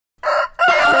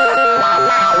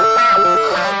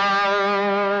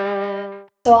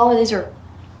So all of these are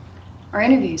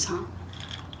interviews, huh?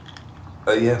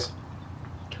 Yes.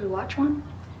 Can we watch one?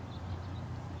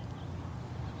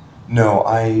 No,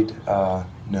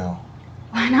 no.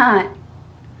 Why not?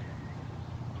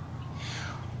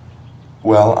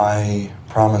 Well, I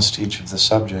promised each of the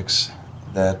subjects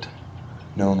that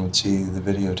no one would see the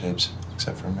videotapes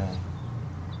except for me.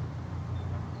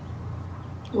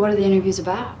 What are the interviews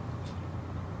about?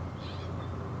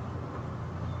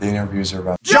 The interviews are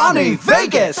about Johnny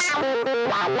Vegas! Funky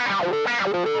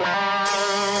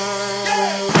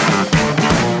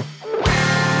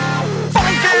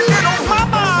little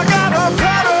mama got a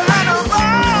platter and a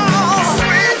ball.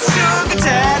 Sweet sugar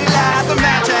daddy like the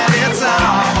match and it's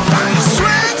on.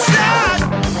 Sweet shot,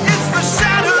 it's the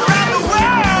shot around the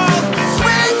world.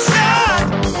 Sweet shot,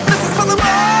 this is for the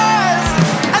boys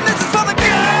and this is for the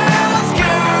girls,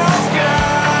 girls,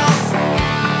 girls.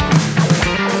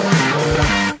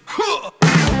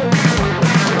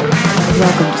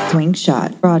 Welcome to Swing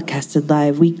Shot, broadcasted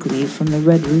live weekly from the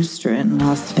Red Rooster in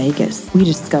Las Vegas. We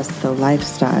discuss the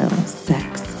lifestyle,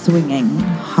 sex, swinging,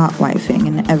 hot wifing,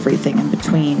 and everything in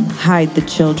between. Hide the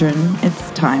children. It's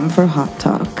time for Hot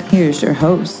Talk. Here's your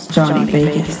host, Johnny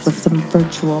Vegas, with some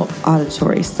virtual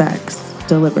auditory sex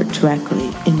delivered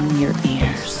directly in your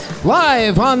ears.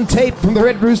 Live on tape from the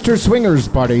Red Rooster Swingers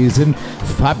Parties in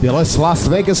fabulous Las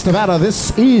Vegas, Nevada,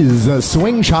 this is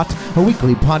Swing Shot, a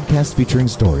weekly podcast featuring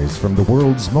stories from the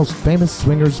world's most famous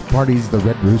swingers parties, the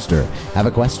Red Rooster. Have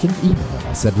a question? Email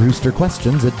us at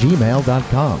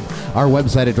roosterquestions@gmail.com. Our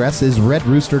website address is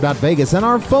redrooster.vegas, and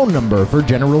our phone number for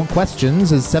general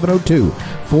questions is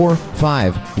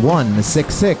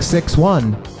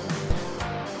 702-451-6661.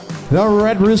 The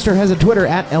Red Rooster has a Twitter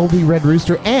at LD Red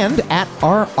Rooster and at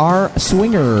RR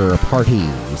Swinger Party.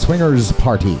 Swingers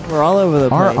Party. We're all over the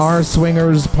place. RR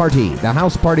Swingers Party. The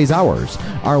house party's hours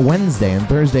are Wednesday and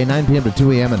Thursday 9 p.m. to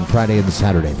 2 a.m. and Friday and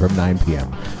Saturday from 9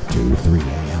 p.m. to 3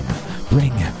 a.m.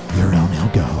 Bring your own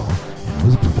alcohol and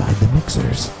we'll provide the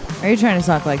mixers. Are you trying to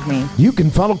talk like me? You can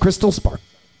follow Crystal Spark.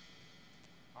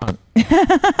 Fuck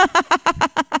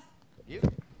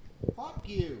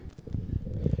you.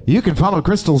 You can follow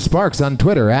Crystal Sparks on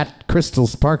Twitter at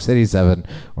CrystalSparks87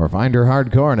 or find her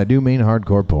hardcore, and I do mean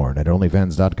hardcore porn, at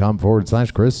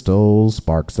onlyfans.com/Crystal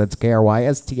Sparks. That's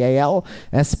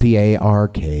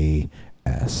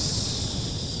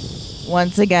KRYSTALSPARKS.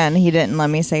 Once again, he didn't let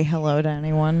me say hello to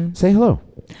anyone. Say hello.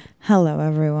 Hello,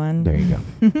 everyone. There you go.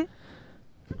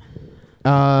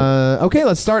 Okay,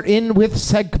 let's start in with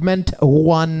segment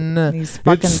one. These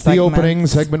fucking It's the opening,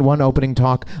 segments. segment one, opening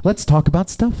talk. Let's talk about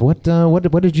stuff. What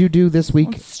did you do this week?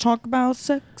 Let's talk about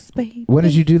sex, baby. What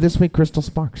did you do this week, Crystal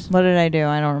Sparks? What did I do?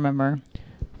 I don't remember.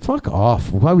 Fuck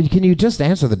off. Why, can you just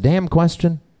answer the damn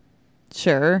question?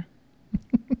 Sure.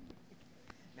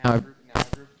 Now,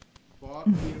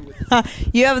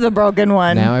 You have the broken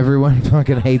one. now everyone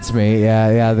fucking hates me.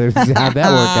 Yeah. How'd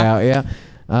that work out? Yeah.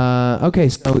 Okay,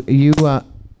 so you...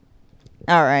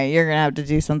 All right, you're going to have to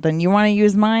do something. You want to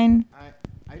use mine?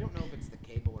 I don't know if it's the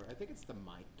cable or... I think it's the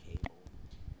mic cable.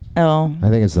 Oh. I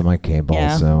think it's the mic cable,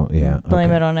 Yeah. so yeah.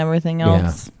 Blame okay. it on everything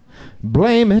else.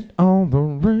 Blame it on the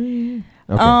rain.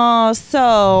 Okay. Oh,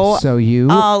 So you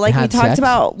like we had talked sex?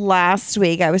 about last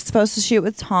week, I was supposed to shoot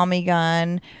with Tommy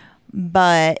Gun,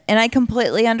 and I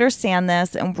completely understand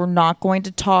this, and we're not going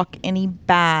to talk any I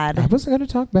bad. wasn't going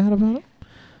to talk bad about it.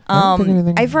 I don't think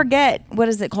anything... I forget, what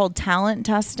is it called? Talent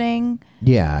testing?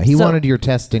 Yeah, he So- wanted your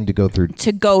testing to go through...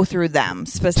 To go through them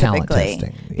specifically.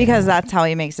 testing, yeah. Because that's how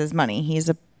he makes his money. He's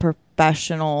a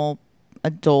professional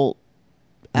adult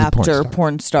He's a porn actor, star.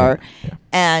 porn star. Yeah.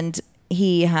 And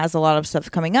he has a lot of stuff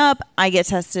coming up. I get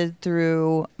tested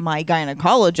through my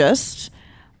gynecologist.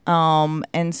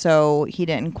 And so he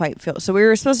didn't quite feel... So we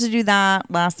were supposed to do that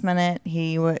last minute.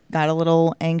 He got a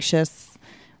little anxious,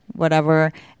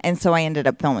 whatever. And so I ended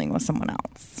up filming with someone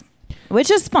else,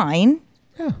 which is fine.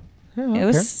 Yeah. It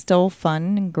was still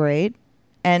fun and great.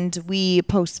 And we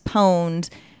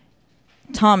postponed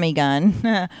Tommy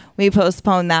Gun. We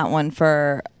postponed that one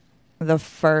for the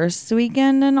first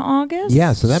weekend in August.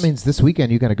 Yeah, so that means this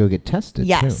weekend you got to go get tested,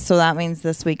 Yes, too. so that means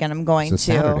this weekend I'm going So to,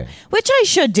 Saturday. which I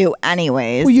should do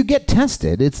anyways. Well, you get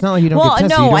tested. It's not like you don't get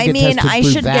tested. You no, don't I get mean tested I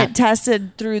through should that. get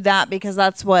tested through that because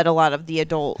that's what a lot of the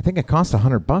adult. I think it costs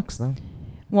 $100 though.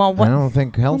 Well, what? I don't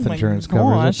think health Oh my insurance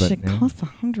gosh, covers it. But, it costs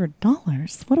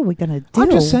 $100. What are we gonna do?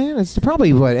 I'm just saying, it's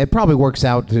probably what it probably works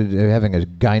out to having a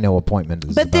gyno appointment.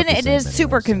 Is But then about the it same is anyway,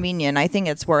 super so. convenient. I think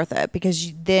it's worth it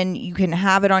because then you can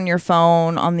have it on your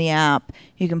phone on the app.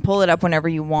 You can pull it up whenever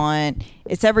you want.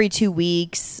 It's every 2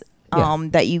 weeks Yeah.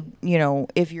 that you know,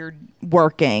 if you're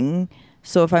working.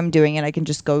 So if I'm doing it, I can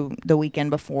just go the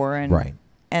weekend before and Right.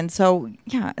 And so,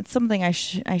 yeah, it's something I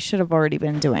should have already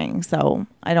been doing. So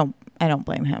I don't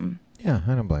blame him. Yeah,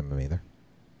 I don't blame him either.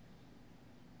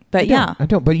 But yeah, I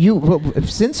don't. But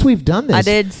since we've done this, I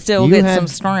did still you get some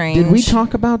strange. Did we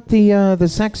talk about the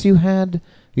sex you had?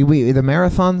 The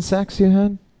marathon sex you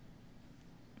had?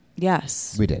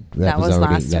 Yes, We did. That was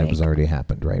already, last That week. was already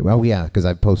happened, right? Well, yeah, because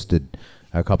I posted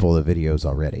a couple of videos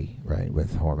already, right,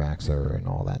 with Hormaxer and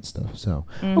all that stuff. So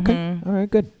okay, all right,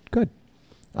 good.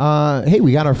 Hey,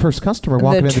 we got our first customer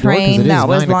walking the in the door because train it is that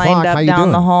was 9 lined o'clock. up How you down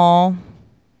doing? the hall.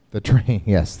 The train,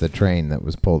 yes, the train that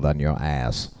was pulled on your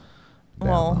ass. down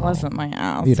Well, the it hall. wasn't my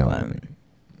ass. You know what I but mean.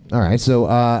 All right, so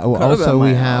Could've also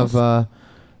been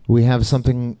we have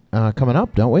something coming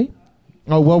up, don't we?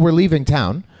 Oh well, we're leaving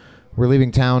town. We're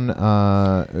leaving town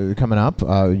coming up.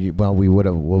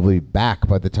 We'll be back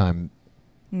by the time.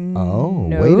 Oh,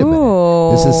 wait a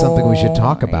minute! This is something we should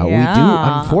talk about. Yeah. We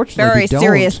do, unfortunately, very we don't,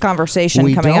 serious conversation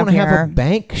we coming don't up have here. a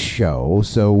bank show,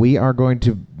 so we are going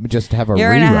to just have a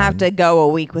You're rerun. gonna have to go a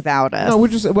week without us. No,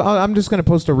 I'm just going to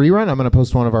post a rerun. I'm going to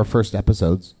post one of our first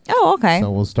episodes. Oh, okay. So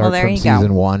we'll start there from you season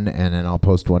go. 1, and then I'll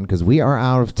post one because we are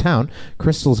out of town.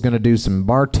 Crystal's going to do some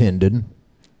bartending.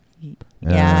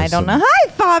 Yeah, I don't some- know. Hi,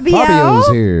 Fabio. Fabio's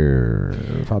here.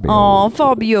 Fabio. Oh,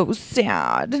 Fabio's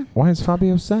sad. Why is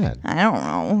Fabio sad? I don't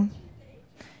know.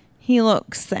 He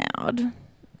looks sad.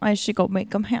 I should go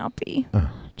make him happy. Oh,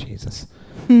 Jesus.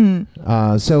 Hmm.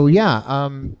 So yeah,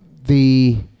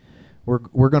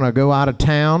 we're gonna go out of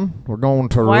town. We're going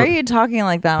to. Why are you talking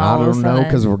like that I all of a don't know sudden?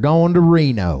 because we're going to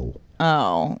Reno.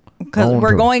 Oh, because Going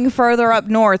we're to- going further up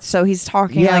north, so he's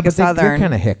talking like a but they're southern.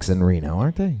 kind of hicks in Reno,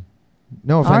 aren't they?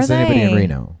 No offense to Are anybody in they?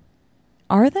 Reno.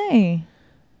 Are they?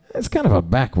 It's kind of a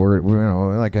backward,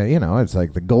 it's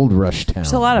like the gold rush town.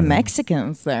 There's a lot of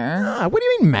Mexicans there. What do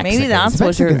you mean Mexicans? Maybe that's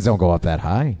what you're- Mexicans don't go up that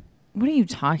high. What are you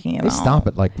talking They about? stop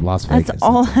at like Las Vegas. That's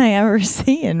all I ever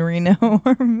see in Reno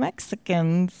are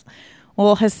Mexicans.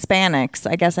 Well, Hispanics.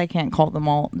 I guess I can't call them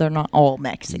all. They're not all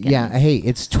Mexicans. Yeah, hey,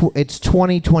 it's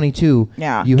 2022.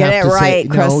 Yeah, you get have it to right, say,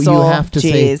 Crystal. No, you have to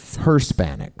Jeez. say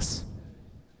Hispanics,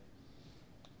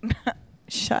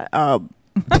 Shut up.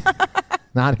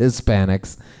 not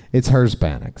Hispanics. It's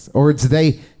Hispanics, or it's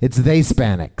they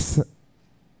Hispanics.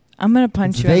 I'm gonna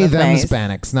punch It's you in the them face.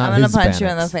 Hispanics, not I'm gonna punch you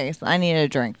in the Hispanics. face. I need a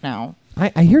drink now.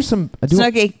 I hear some.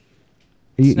 Snooki.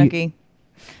 Snooki.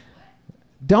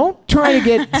 Don't try to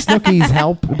get Snooki's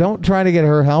help. Don't try to get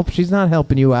her help. She's not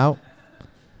helping you out.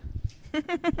 All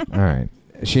right.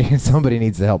 Somebody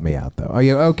needs to help me out, though. Are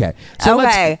you okay? So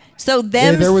Okay. So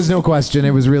then there was no question.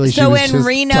 It was really. she So was in just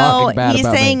Reno, talking bad he's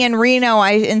about saying me. in Reno,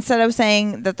 instead of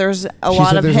saying that there's a She lot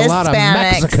said of there's a lot of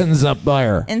Hispanics, Mexicans up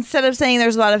there. instead of saying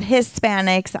there's a lot of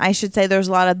Hispanics, I should say there's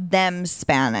a lot of them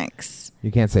Hispanics.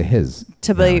 You can't say his.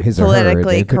 To be his or her.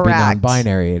 politically It could correct. be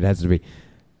non-binary. It has to be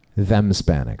them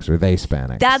Hispanics or they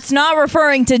Hispanics. That's not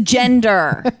referring to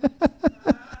gender.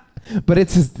 But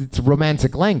it's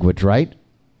romantic language, right?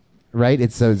 Right.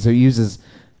 It's so it uses.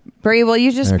 Bree, will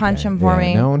you just Okay, punch him for yeah,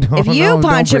 me? no, if you don't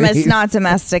punch him, it's breathe. not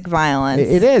domestic violence.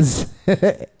 It is.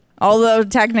 Although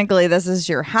technically this is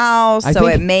your house, I so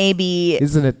think- it may be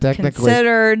Isn't it technically?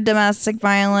 considered domestic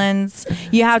violence.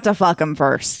 You have to fuck him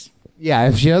first. Yeah,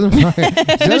 if she doesn't fuck,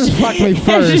 if she doesn't fuck me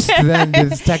first, then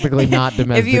it's technically not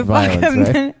domestic if you violence, fuck him,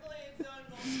 right? then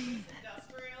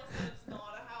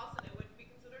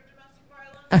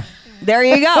there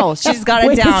you go. She's got it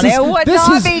Wait, down. this is- It would this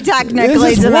not is- be this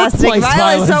technically is domestic workplace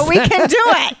violence, so we violence. can do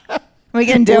it. We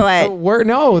can do it.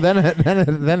 No,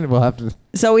 then we'll have to.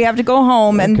 So we have to go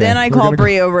home, and Okay, then I we're call gonna go-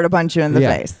 Bree over to punch you in the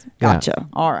Yeah, face. yeah. Gotcha.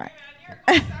 All right.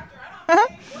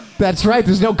 That's right.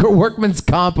 There's no workman's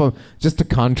comp. I'm just a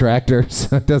contractor,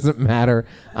 so it doesn't matter.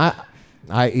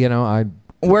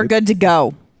 We're good to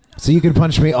go. So you can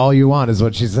punch me all you want, is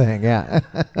what she's saying. Yeah.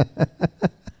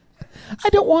 I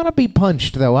don't want to be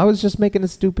punched, though. I was just making a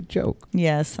stupid joke.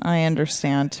 Yes, I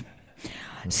understand.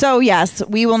 So, yes,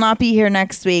 we will not be here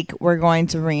next week. We're going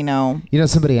to Reno. You know,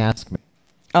 somebody asked me.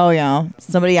 Oh, yeah.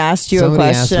 Somebody asked you Somebody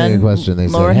a question. asked me a question. They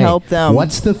Lord said, "Hey, help them.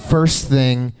 what's the first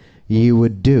thing you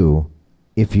would do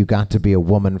if you got to be a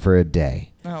woman for a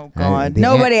day?" Oh, God. the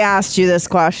Nobody asked you this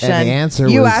question. and the answer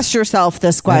you was- asked yourself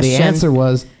this And question. the answer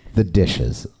was the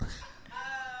dishes.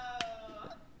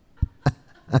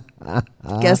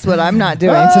 Guess what I'm not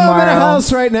doing I'm in a tomorrow?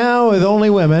 house right now with only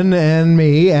women and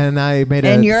me, and I made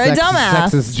And a, you're a dumbass.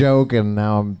 sexist joke, and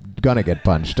now I'm gonna get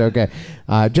punched. Okay,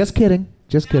 just kidding,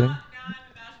 just kidding.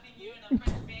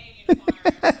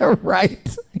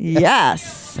 Right?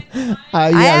 Yes. Yeah,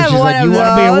 have she's one like, of "You want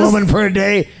to be a those." woman for a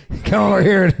day? Come over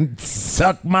here and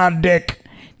suck my dick."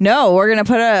 No, we're going to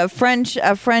put a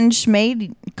French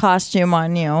maid costume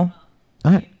on you.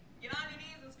 I-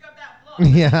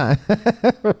 Yeah.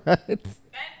 Right.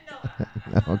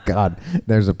 Oh God,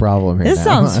 there's a problem here. This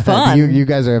now. sounds fun. You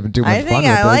guys are having too much I fun think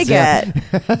with I like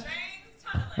this. it.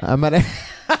 I'm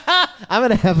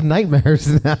gonna have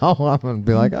nightmares now. I'm gonna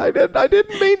be like, I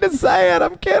didn't mean to say it.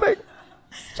 I'm kidding.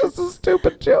 It's just a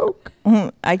stupid joke.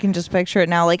 I can just picture it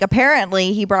now. Like,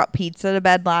 apparently he brought pizza to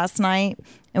bed last night,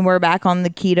 and we're back on the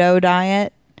keto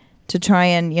diet to try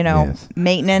and, Yes.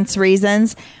 maintenance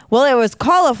reasons. Well, it was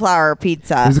cauliflower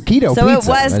pizza. It was a keto so pizza.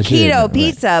 it was That she keto didn't-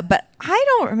 pizza, but I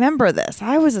don't remember this.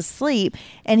 I was asleep,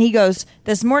 and he goes,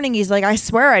 this morning, he's like, I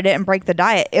swear I didn't break the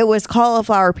diet. It was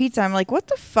cauliflower pizza. I'm like, what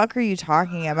the fuck are you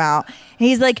talking about? And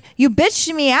he's like, you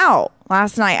bitched me out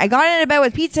last night. I got into bed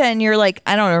with pizza, and you're like,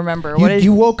 I don't remember.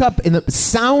 You woke up in the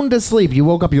sound asleep. You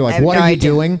woke up. You're I like, have what no are you idea.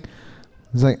 doing?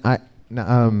 He's like, I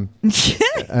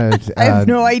have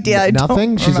no idea. I don't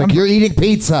nothing. She's like, remember. you're eating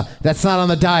pizza. That's not on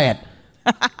the diet.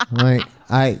 I'm like,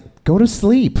 I go to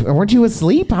sleep. Weren't you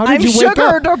asleep? How did I'm you wake sugar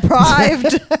up?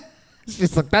 deprived.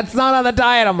 She's like, that's not on the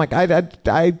diet. I'm like,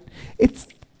 it's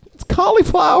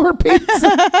cauliflower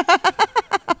pizza.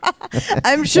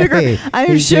 I'm sugar. Hey, I'm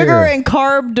hey, sugar dear. and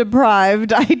carb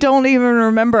deprived. I don't even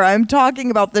remember. I'm talking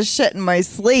about this shit in my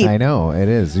sleep. I know it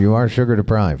is. You are sugar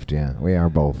deprived. Yeah, we are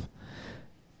both.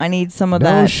 I need some of No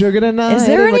that. sugar tonight. Is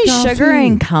there in the any sugar coffee.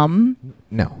 in cum?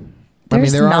 No.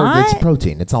 There's there are. It's not?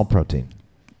 protein. It's all protein.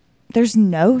 There's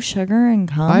no sugar in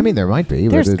cum. I mean, there might be.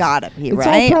 but there's it's- gotta be, it's all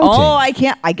right? protein. Oh, I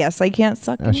can't. I guess I can't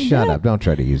suck. Oh, any shut dick. up! Don't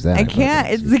try to use that. I can't.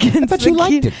 It's against thought the you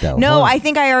liked it, though. No, Why? I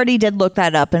think I already did look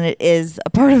that up, and it is a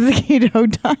part of the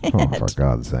keto diet. Oh, for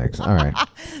God's sakes! All right.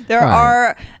 There All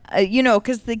right. are,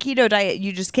 because the keto diet,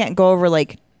 you just can't go over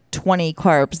like 20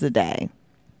 carbs a day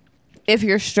if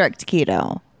you're strict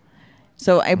keto.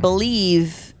 So I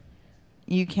believe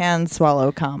you can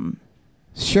swallow cum.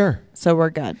 Sure. So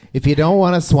we're good. If you don't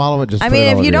want to swallow it, just. I put mean, it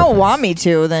all if over you your don't face. want me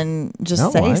to, then just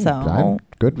No, say so. I'm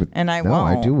good with. And I no,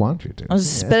 I won't. do want you to. I'll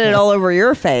just spit it all over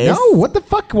your face. No, what the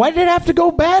fuck? Why did it have to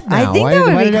go bad now? I think why, that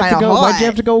would why be did it have to kinda go? Why'd hot. you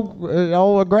have to go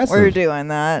all aggressive? We're doing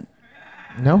that.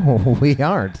 No, we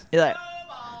aren't. You're like,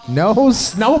 No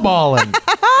snowballing.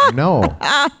 No.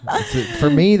 For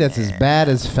me, that's as bad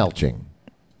as felching.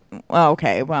 well,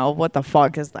 okay, well, what the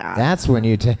fuck is that? That's when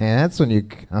you. That's when you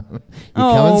come. You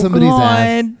oh, come in somebody's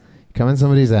ass. God. Come in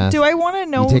somebody's ass. Do I want to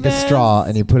know You take this? a straw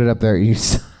and you put it up there.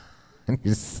 And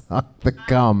you suck the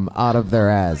cum out of their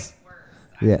ass.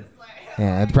 Yeah,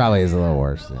 yeah. It probably is a little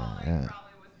worse. Yeah,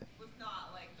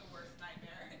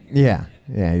 yeah.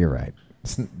 Yeah, you're right.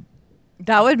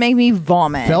 That would make me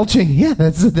vomit. Felching. Yeah,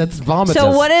 that's vomitus.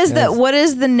 So what is Yes. what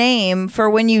is the name for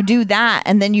when you do that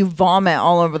and then you vomit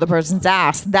all over the person's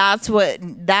ass? That's what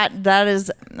that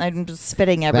is. I'm just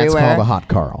spitting That's everywhere. called a hot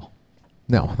Carl.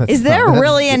 No. That's Is there not, that's-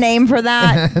 really a name for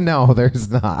that? No, there's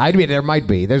not. I mean, there might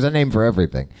be. There's a name for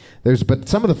everything. But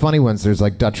some of the funny ones. There's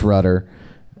like Dutch rudder.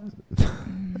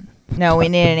 No, we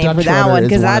need a name Dutch for that rudder one is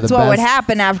because one of that's the what would best.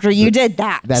 happen after you did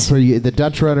that. That's where the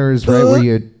Dutch rudder is right where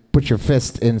you put your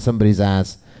fist in somebody's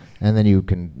ass and then you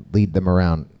can lead them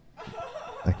around.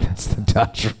 Like that's the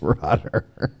Dutch rudder.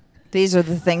 These are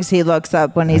the things he looks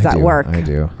up when he's I at do, work. I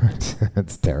do.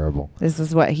 It's terrible. This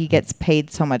is what he gets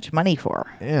paid so much money for.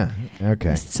 Yeah.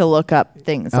 Okay. Is to look up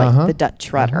things like Uh-huh. the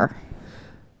Dutch rudder.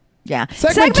 Yeah.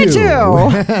 Segment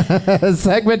two.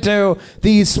 Segment 2.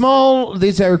 These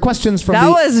are questions from That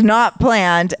the was not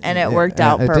planned, and it worked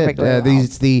out it did. perfectly. well.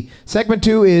 The segment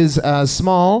 2 is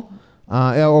small.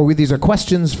 These are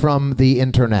questions from the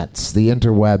internets, the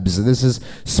interwebs. This is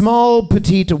small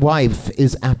petite wife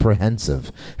is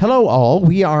apprehensive. Hello all,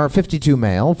 we are 52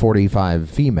 male, 45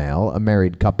 female, a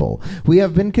married couple. We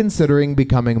have been considering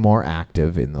becoming more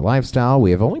active in the lifestyle.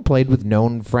 We have only played with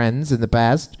known friends in the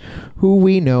past who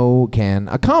we know can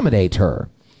accommodate her.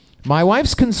 My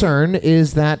wife's concern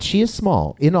is that she is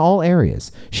small in all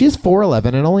areas. She is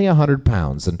 4'11" and only 100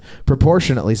 pounds and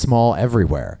proportionately small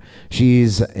everywhere. She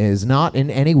is not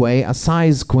in any way a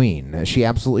size queen. She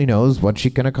absolutely knows what she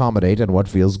can accommodate and what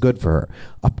feels good for her.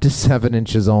 Up to 7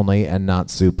 inches only and not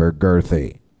super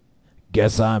girthy.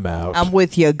 Guess I'm out. I'm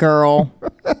with you, girl.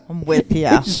 I'm with you.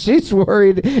 She's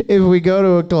worried if we go to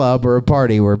a club or a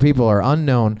party where people are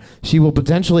unknown, she will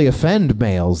potentially offend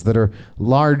males that are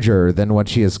larger than what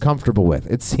she is comfortable with.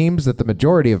 It seems that the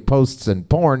majority of posts in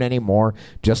porn anymore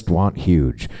just want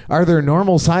huge. Are there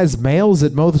normal-sized males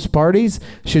at most parties?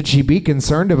 Should she be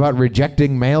concerned about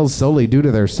rejecting males solely due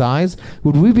to their size?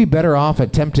 Would we be better off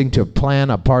attempting to plan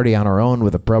a party on our own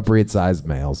with appropriate-sized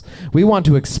males? We want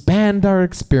to expand our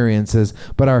experiences,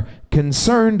 but are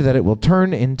concerned that it will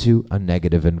turn into a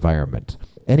negative environment.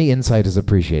 Any insight is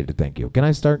appreciated. Thank you. Can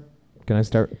I start?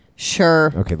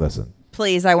 Sure. Okay, listen.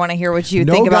 Please, I want to hear what you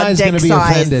No think about guy's dick going to be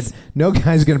size. offended. No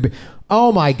guy's going to be,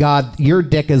 oh my God, your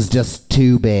dick is just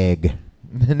too big.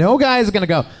 No guy's going to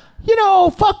go,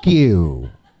 fuck you.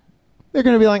 They're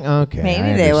going to be like, okay. Maybe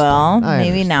I they will. understand. I Maybe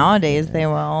understand. nowadays they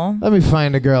will. Let me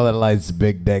find a girl that likes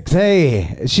big dicks.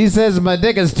 Hey, she says my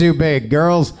dick is too big.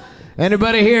 Girls,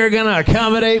 anybody here going to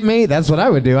accommodate me? That's what I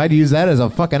would do. I'd use that as a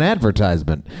fucking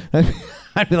advertisement.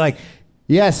 I'd be like,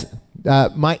 yes,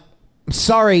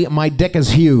 sorry, my dick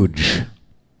is huge.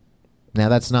 Now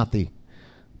that's not the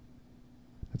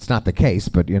case,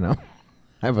 but I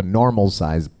have a normal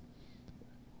size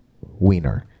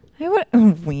wiener.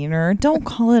 Wiener. Don't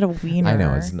call it a wiener. I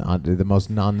know it's not the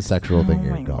most non-sexual thing my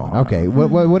you're going. God. Okay,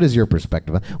 what is your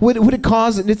perspective? Would it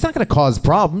cause? It's not going to cause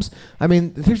problems. I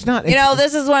mean, there's not.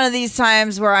 This is one of these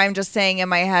times where I'm just saying in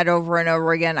my head over and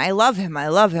over again, I love him, I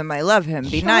love him, I love him.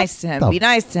 Be nice to him, be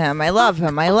nice to him. I love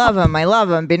him, I love him, I love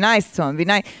him. Be nice to him, be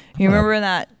nice. You remember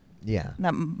that? Yeah.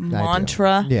 That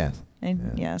mantra? Yes.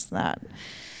 Yes, that.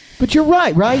 But you're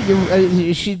right, right?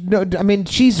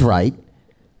 She's right.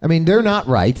 I mean, they're not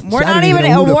right. We're not even.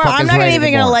 I'm not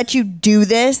even going to let you do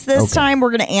this time.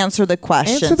 We're going to answer the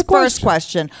questions. Answer the First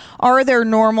question: are there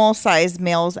normal-sized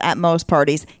males at most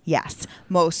parties? Yes,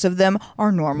 most of them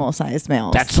are normal-sized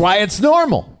males. That's why it's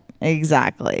normal.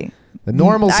 Exactly. The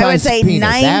normal size I would say penis,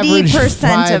 90% average of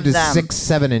them. 5 to 6,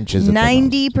 7 inches.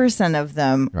 90% of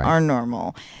them Right. are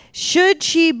normal. Should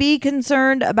she be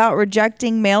concerned about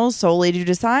rejecting males solely due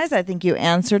to size? I think you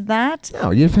answered that.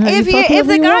 No, If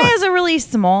the guy has a really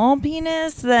small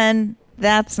penis, then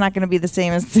that's not going to be the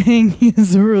same as saying he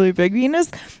has a really big penis.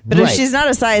 But if Right. she's not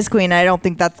a size queen, I don't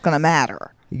think that's going to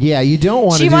matter. Yeah, you don't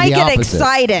want to She do might the get opposite.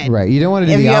 excited Right, you don't want to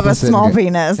do if the you have a opposite. small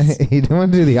penis. You don't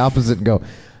want to do the opposite and go,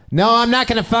 no, I'm not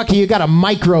going to fuck you. You got a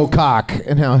micro cock.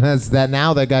 No, that's that.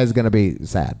 Now that guy's going to be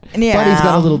sad. Yeah. But he's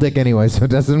got a little dick anyway, so it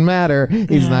doesn't matter.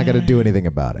 He's not going to do anything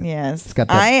about it. Yes, It's got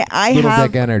that little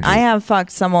dick energy. I have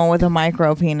fucked someone with a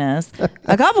micro penis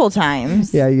a couple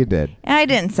times. Yeah, you did. I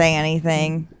didn't say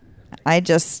anything. It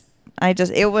was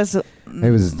It was so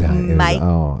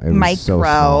micro.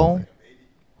 small.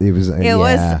 It was. It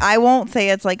was. I won't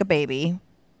say it's like a baby.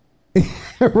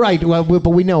 Right. Well, but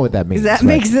we know what that means. That right?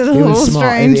 makes it a was little small.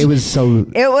 strange. It was so.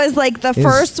 It was like the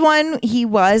first one he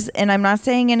was, and I'm not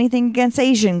saying anything against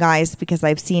Asian guys because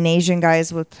I've seen Asian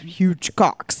guys with huge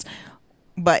cocks,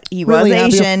 but he Really, was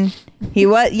have you? Asian. He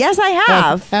was. Yes, I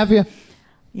have. Have you?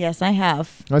 Yes, I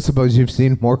have. I suppose you've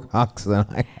seen more cocks than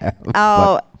I have.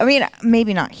 Oh, I mean,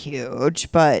 maybe not huge,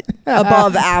 but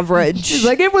above average. She's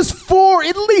like, it was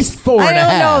at least four I and a don't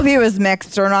half. know if he was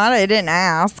mixed or not. I didn't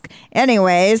ask.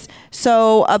 Anyways,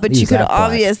 so but He's you could half black.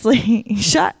 obviously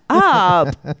shut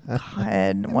up.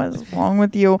 God, what's wrong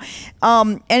with you?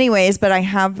 Anyways, but I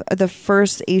have the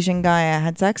first Asian guy I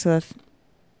had sex with,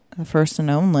 the first and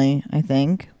only. I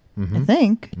think.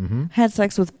 Had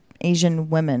sex with Asian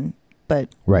women, but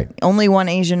Right. only one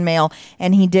Asian male,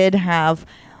 and he did have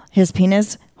his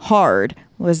penis hard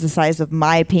was the size of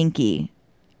my pinky,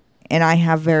 and I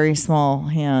have very small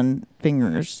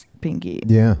fingers, pinky.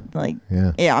 Yeah. Like,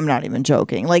 Yeah. yeah, I'm not even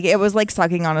joking. Like, it was like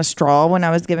sucking on a straw when I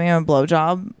was giving him a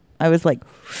blowjob. I was like,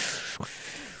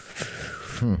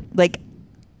 like,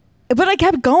 but I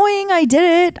kept going. I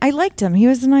did it. I liked him. He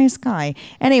was a nice guy.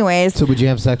 Anyways, So would you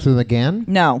have sex with him again?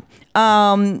 no.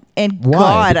 And Why?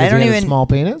 God, Because I don't he had a even small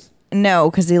penis. no,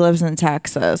 because he lives in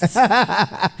Texas.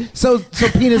 So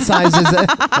penis size is.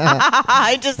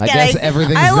 I just I kidding. guess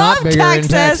everything's I not love bigger in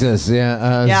Texas.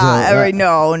 Yeah. Yeah,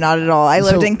 no, not at all. I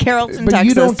lived in Carrollton, but Texas.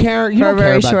 you don't care. You for don't a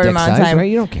very care about short dick amount of size, time.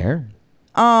 right? You don't care.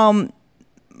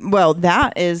 Well,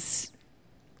 that is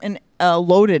a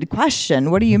loaded question.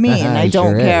 What do you mean? I It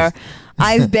don't sure care. is.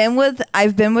 I've been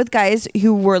with guys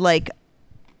who were like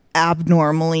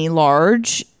abnormally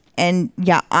large, and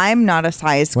yeah, I'm not a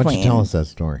size Why don't queen. you tell us that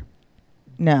story?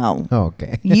 No. Oh,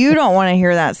 okay. You don't want to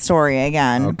hear that story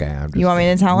again. Okay, I'm just you want me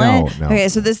to tell kidding. it? No. Okay,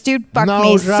 so this dude fucked No,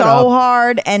 me shut so up.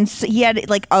 hard, and he had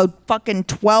like a fucking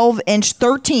 12-inch,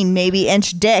 13 maybe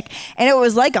inch dick, and it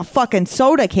was like a fucking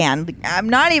soda can. I'm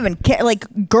not even like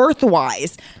girth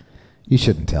wise, You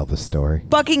shouldn't tell the story.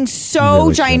 fucking You so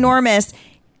really shouldn't. ginormous.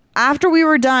 After we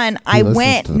were done, I listens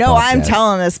went. to the No, I'm podcast.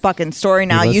 telling this fucking story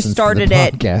now. You listens to the started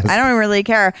it. podcast. I don't really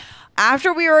care.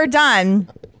 After we were done,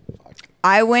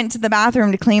 I went to the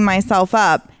bathroom to clean myself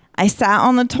up. I sat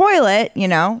on the toilet,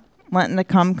 letting the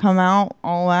cum come out,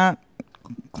 all that,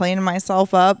 cleaning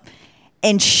myself up,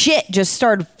 and shit just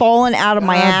started falling out of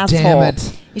my God asshole. damn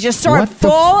it. It just started What the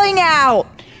falling out.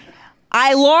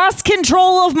 I lost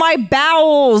control of my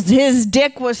bowels. His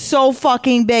dick was so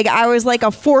fucking big. I was like a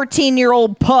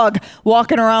 14-year-old pug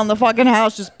walking around the fucking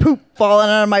house, just poop falling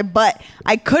out of my butt.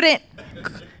 I couldn't.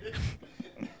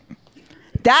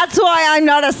 That's why I'm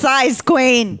not a size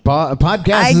queen.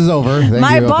 Podcast is over. Thank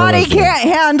My you for body listening. can't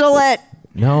handle it.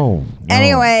 No.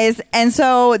 Anyways, and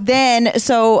so then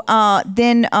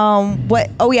what?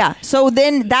 Oh yeah. So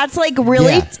then that's like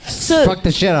really. Yeah. So fuck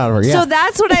the shit out of her. Yeah. So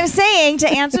that's what I'm saying to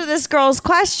answer this girl's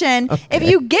question. If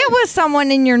you get with someone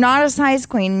and you're not a size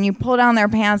queen and you pull down their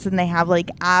pants and they have like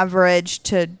average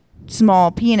to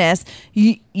small penis,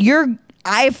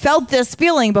 I felt this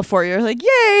feeling before. You're like,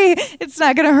 yay, it's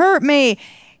not gonna hurt me.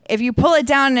 If you pull it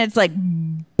down and it's like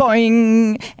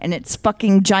boing and it's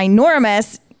fucking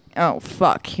ginormous, oh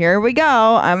fuck, here we go.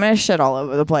 I'm gonna shit all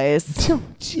over the place.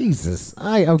 Jesus.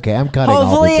 I'm cutting all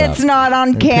Hopefully this it's out. not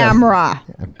on camera.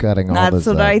 I'm cutting all That's this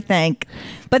what out. I think.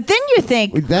 But then you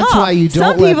think, That's why you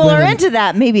don't some let people are women- into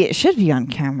that. Maybe it should be on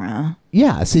camera.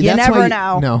 Yeah, see, You that's never why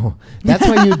know. No, that's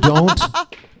why you don't.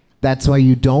 That's why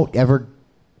you don't ever.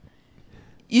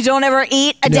 You don't ever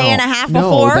eat a day and a half no,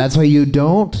 before? that's why you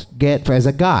don't get as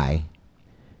a guy.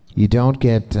 You don't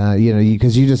get,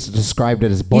 because you just described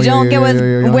it as boy. You don't get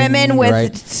with women with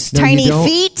right? tiny you don't-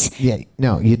 feet? Yeah,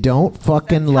 no, you don't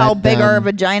fucking let How big our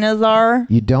them- vaginas are?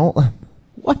 You don't.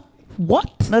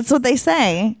 What? That's what they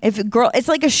say. If a girl, it's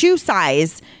like a shoe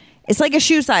size. It's like a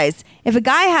shoe size. If a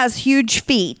guy has huge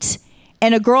feet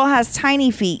and a girl has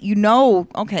tiny feet,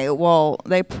 okay, well,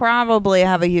 they probably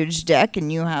have a huge dick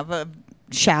and you have a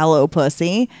shallow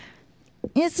pussy.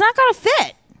 It's not gonna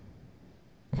fit.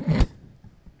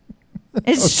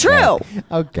 It's true.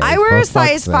 Okay. I wear a for fuck's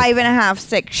size sake. 5.5,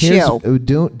 6 Here's- shoe.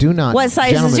 Do not. What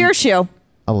size gentlemen, is your shoe?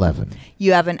 11.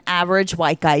 You have an average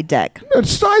white guy dick.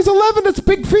 It's size 11. It's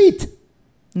big feet.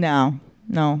 No,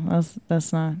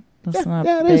 that's not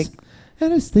Yeah, it big. is.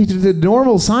 It is. The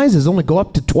normal sizes only go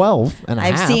up to 12 and a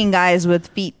half. I've seen guys with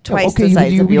feet twice okay, the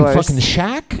size you of yours. fucking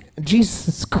Shaq?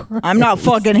 Jesus Christ. I'm not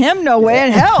fucking him no way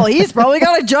in hell. He's probably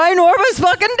got a ginormous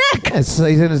fucking dick. Yeah, so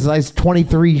he's in his size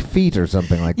 23 feet or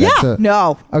something like that. Yeah. So-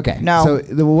 No. Okay. No.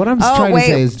 So what I'm Oh, trying wait. to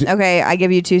say is, Okay, I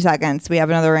give you 2 seconds. We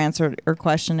have another answer or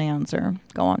question to answer.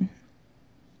 Go on.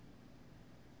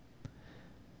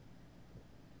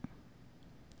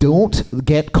 don't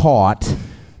get caught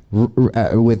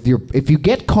with your. If you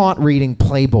get caught reading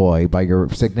Playboy by your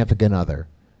significant other,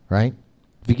 right?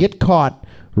 If you get caught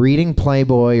reading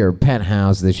Playboy or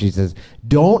Penthouse, that she says,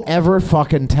 don't ever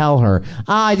fucking tell her,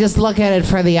 I just look at it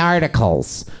for the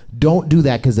articles. Don't do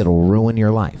that because it'll ruin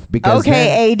your life. Because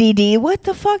Okay, ADD. What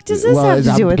the fuck does this have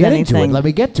to I'm do with getting anything? to it. Let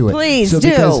me get to it. Please so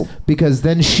do. Because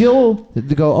then she'll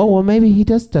go, oh well, maybe he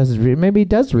does read. Maybe he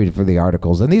does read it for the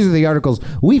articles, and these are the articles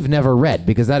we've never read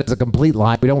because that is a complete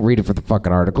lie. We don't read it for the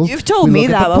fucking articles. You've told We me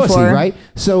look at that the pussy, before. right?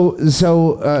 So we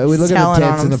look at Telling the on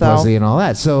tits and the himself. pussy and all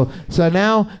that. So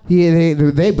now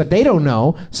but they don't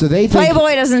know. So they think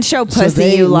Playboy doesn't show so pussy,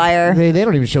 they- you liar. They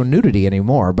don't even show nudity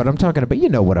anymore. But I'm talking about, you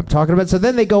know what I'm talking about. So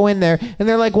then they go in there and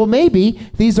they're like, well, maybe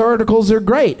these articles are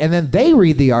great. And then they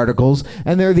read the articles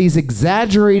and they're these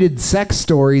exaggerated sex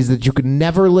stories that you could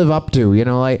never live up to, you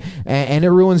know, like, and it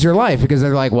ruins your life because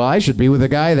they're like, well, I should be with a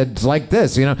guy that's like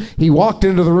this, you know. He walked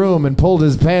into the room and pulled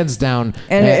his pants down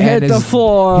And it hit the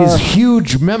floor. His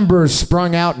huge members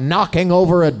sprung out, knocking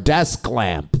over a desk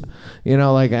lamp. You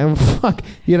know, like, fuck,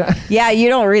 you know. Yeah, you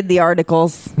don't read the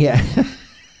articles. Yeah.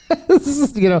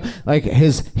 You know, like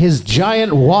his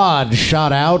giant wad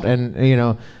shot out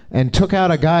and took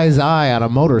out a guy's eye on a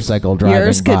motorcycle driving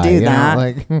Yours could by, do you know,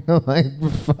 that. like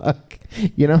fuck,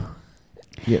 you know.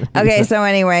 Yeah. Okay, so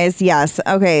anyways, yes.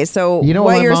 Okay, so You know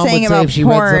what my you're mom saying would say about if she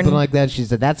read porn. something like that? She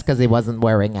said that's because he wasn't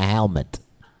wearing a helmet.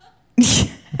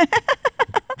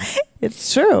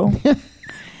 It's true. That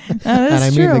is And I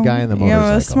mean true. the guy in the You have a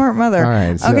motorcycle. smart mother. All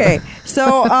right, so- Okay,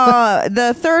 so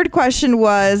the third question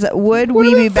was: would What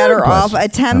we are be the better third off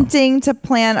questions? attempting to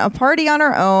plan a party on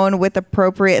our own with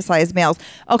appropriate sized males?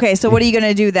 Okay, so what are you going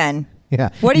to do then? Yeah.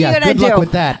 What are Yeah, you going to good do? luck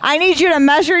with that. I need you to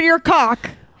measure your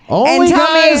cock. Only and tell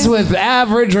guys me, with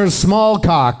average or small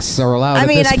cocks are allowed. I at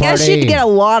mean, this I guess party. you'd get a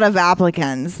lot of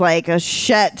applicants, like a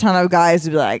shit ton of guys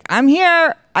would be like, "I'm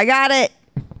here, I got it,"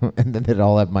 And then they'd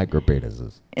all have micro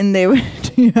penises. and they would,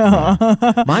 yeah.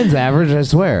 Mine's average, I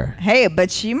swear. Hey,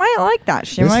 but she might like that.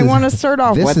 She This might is- want to start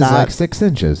off this with is that. like 6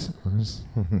 inches.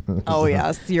 Oh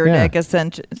yes, your Yeah. dick is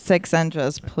 6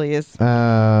 inches, please.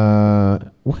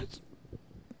 What?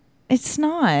 It's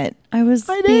not. I was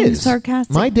It being is.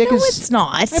 sarcastic. My dick no, is. it's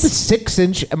not. I have a 6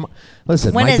 inch.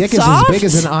 Listen, When my it's dick is as big soft?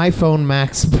 as an iPhone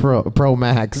Max Pro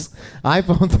Max,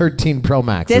 iPhone 13 Pro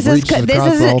Max. This It is reaches this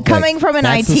across the whole is thing. coming from an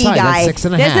That's the IT size. guy. That's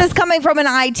 6.5. This is coming from an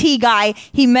IT guy.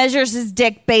 He measures his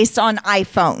dick based on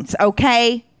iPhones.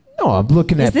 Okay. No, I'm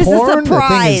looking at Is this a porn. The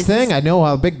surprise? thing. I know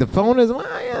how big the phone is. Well,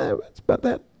 yeah, it's about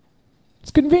that.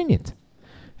 It's convenient.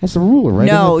 Has a ruler right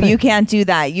No, in the thing. you can't do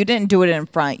that. You didn't do it in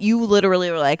front. You literally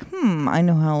were like, I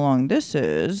know how long this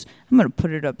is. I'm going to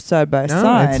put it up side by No,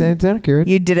 side. it's accurate.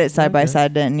 You did it side by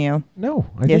side, didn't you? No,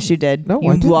 Yes, you did. No, you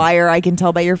I didn't. liar. I can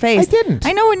tell by your face. I didn't.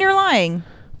 I know when you're lying.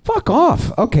 Fuck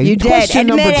off. Okay, You did. question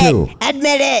Admit number 2. it.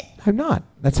 Admit it. I'm not.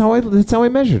 That's how I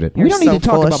measured it. You're we don't so need to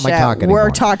talk full of about my shit. cock anymore. We're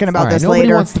talking about All right, this nobody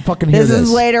later. wants to fucking hear This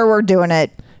is later. We're doing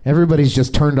it. Everybody's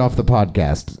just turned off the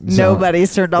podcast. So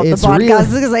Nobody's turned off the it's podcast really-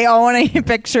 because they all want to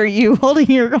picture you holding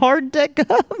your hard dick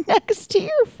up next to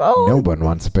your phone. No one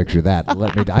wants to picture that.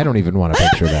 I don't even want to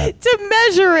picture that. To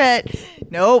measure it.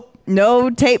 Nope. No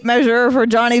tape measure for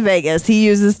Johnny Vegas. He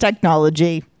uses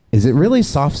technology. Is it really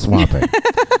soft swapping?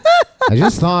 I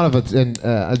just thought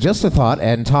of just a thought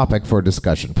and topic for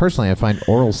discussion. Personally, I find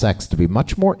oral sex to be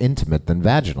much more intimate than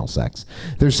vaginal sex.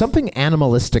 There's something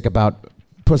animalistic about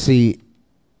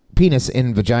penis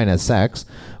in vagina sex.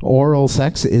 Oral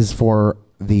sex is for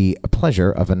the pleasure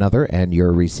of another, and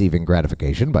you're receiving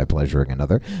gratification by pleasuring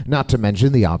another, not to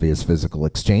mention the obvious physical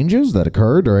exchanges that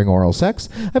occur during oral sex.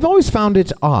 I've always found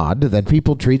it odd that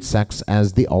people treat sex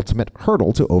as the ultimate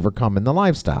hurdle to overcome in the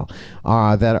lifestyle.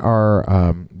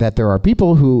 That there are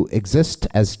people who exist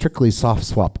as strictly soft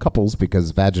swap couples because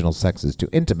vaginal sex is too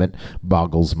intimate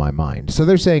boggles my mind. So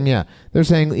they're saying,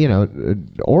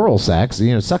 oral sex,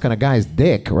 sucking a guy's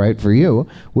dick, right, for you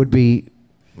would be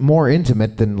more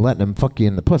intimate than letting him fuck you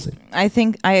in the pussy. I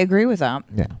think I agree with that.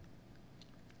 Yeah.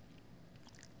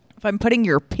 If I'm putting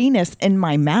your penis in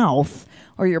my mouth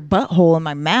or your butthole in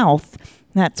my mouth,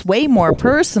 that's way more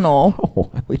personal.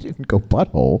 Oh, we didn't go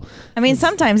butthole. I mean,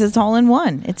 sometimes it's all in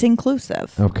one. It's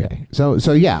inclusive. Okay. So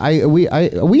yeah,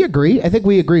 we agree. I think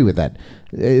we agree with that.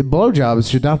 Blowjobs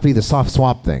should not be the soft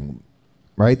swap thing.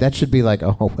 Right? That should be like,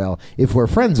 oh, well, if we're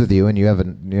friends with you and you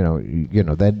haven't,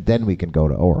 then we can go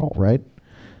to oral, right?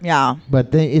 Yeah.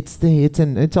 But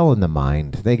it's all in the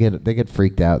mind. They get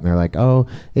freaked out and they're like, oh,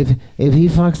 if he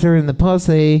fucks her in the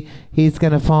pussy, he's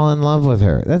gonna fall in love with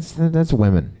her. That's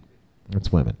women.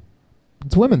 It's women.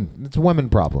 It's women. It's a women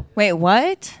problem. Wait,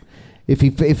 what?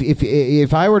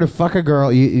 If I were to fuck a girl,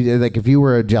 like if you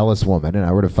were a jealous woman and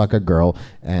I were to fuck a girl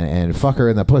and fuck her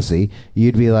in the pussy,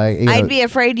 you'd be like, I'd be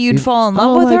afraid you'd fall in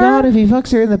love with her. Oh my God, if he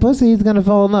fucks her in the pussy, he's gonna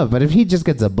fall in love. But if he just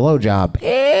gets a blowjob,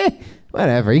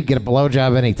 whatever, he can get a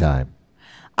blowjob anytime.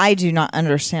 I do not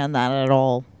understand that at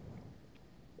all.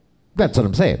 That's what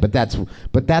I'm saying. But that's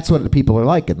what people are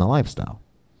like in the lifestyle,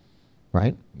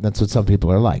 right? That's what some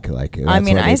people are like. I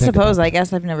mean, I suppose. I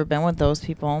guess I've never been with those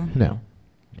people. No,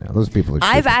 those people are.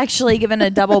 I've stupid. actually given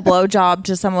a double blowjob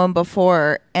to someone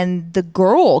before, and the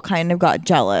girl kind of got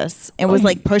jealous and was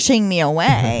like pushing me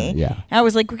away. Yeah. And I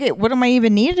was like, okay, what am I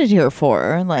even needed here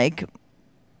for? Like,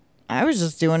 I was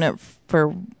just doing it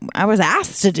I was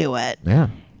asked to do it. Yeah.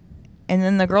 And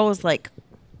then the girl was like,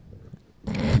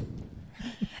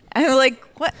 I'm like,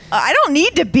 what? I don't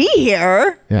need to be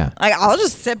here. Yeah. Like, I'll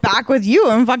just sit back with you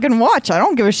and fucking watch. I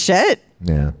don't give a shit.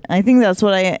 Yeah. I think that's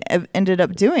what I ended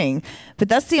up doing. But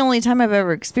that's the only time I've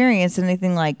ever experienced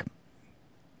anything like.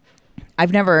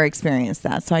 I've never experienced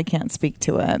that, so I can't speak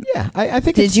to it. Yeah. I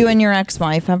think. Did you and your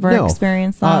ex-wife ever No.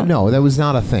 experience that? No, that was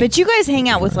not a thing. But you guys hang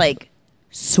out with like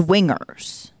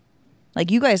swingers. Like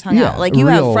you guys hung Yeah, out. Like you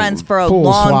have real friends for a full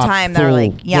long swap, time that are full-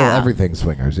 like, full yeah. everything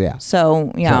swingers. Yeah.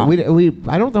 So yeah. So we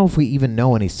I don't know if we even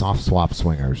know any soft swap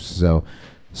swingers.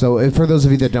 So if, for those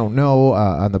of you that don't know,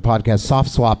 on the podcast, soft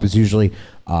swap is usually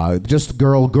just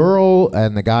girl,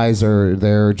 and the guys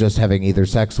they're just having either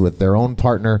sex with their own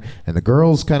partner, and the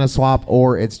girls kind of swap,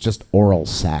 or it's just oral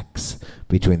sex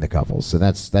between the couples. So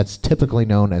that's typically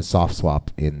known as soft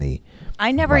swap in the.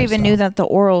 I never even knew that the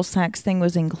oral sex thing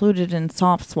was included in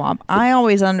soft swap. I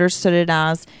always understood it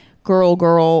as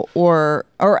girl, or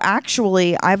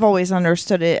actually, I've always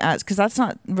understood it as, because that's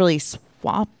not really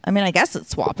swap. I mean, I guess it's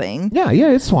swapping. Yeah,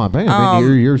 it's swapping. I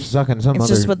mean, you're sucking some It's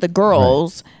other. just with the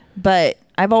girls, but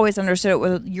I've always understood it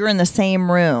with you're in the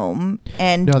same room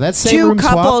and No, that's same two room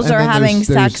swap, couples and are then having there's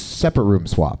sex. separate room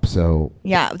swap. So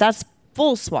Yeah, that's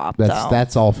full swap. though.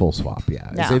 that's all full swap.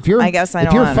 Yeah. Yeah, So if you're I guess I if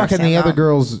don't you're fucking understand the other that.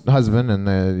 girl's husband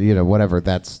and whatever,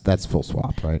 that's full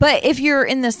swap, right? But if you're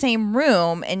in the same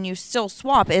room and you still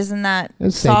swap, isn't that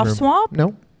It's same soft room. swap?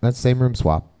 No, that's same room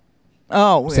swap.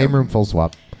 Oh, Same room full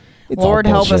swap. It's Lord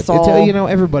all help bullshit. us all. It's,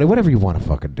 everybody, whatever you want to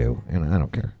fucking do. I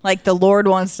don't care. Like the Lord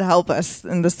wants to help us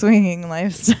in the swinging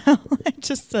lifestyle. I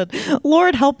just said,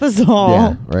 Lord help us all.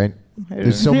 Yeah, right.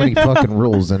 There's so many fucking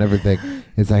rules and everything.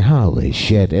 It's like, holy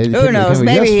shit. Who knows? Can we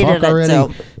Maybe just he fuck did it, already?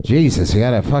 so. Jesus, you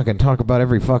gotta fucking talk about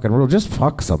every fucking rule. Just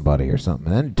fuck somebody or something,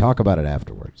 and then talk about it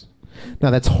afterwards.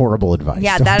 No, that's horrible advice.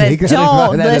 Yeah, Don't that take is. advice.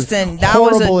 Don't That is listen. That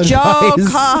was horrible a joke.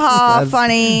 advice. Ha ha. That's-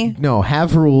 Funny. No,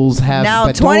 have rules. Have Now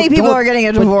but 20 don't- people don't- are getting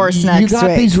a but divorce You next got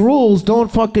week. these rules.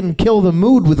 Don't fucking kill the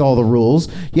mood with all the rules.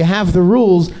 You have the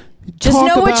rules. Just Talk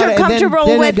know what about you're it, and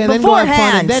comfortable with go have fun,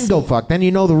 beforehand. and then go fuck. Then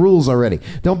you know the rules already.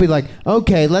 Don't be like,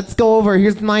 okay, let's go over.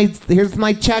 Here's my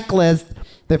checklist.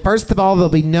 First of all, there'll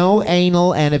be no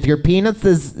anal, and if your penis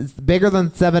is bigger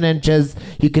than 7 inches,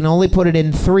 you can only put it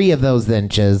in 3 of those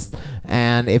inches.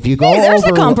 And if you go Hey, there's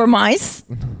over, a compromise.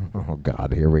 oh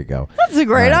God, here we go. That's a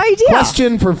great All right. idea.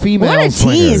 Question for female What a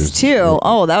swingers. tease, too.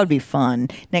 Oh, that would be fun.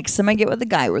 Next time I get with a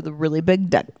guy with a really big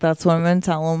dick, that's what I'm going to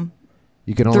tell him.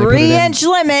 You can only put it in 3-inch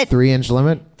limit. 3-inch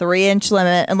limit. 3-inch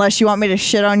limit, unless you want me to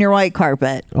shit on your white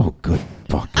carpet. Oh, good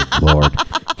fucking Lord.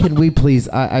 Can we please?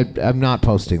 I'm not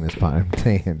posting this part. I'm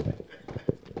saying.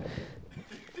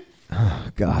 Oh,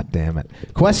 God damn it.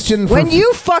 Question for. When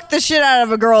you fuck the shit out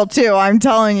of a girl, too, I'm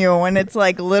telling you, when it's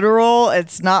like literal,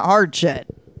 it's not hard shit.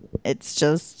 It's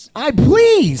just.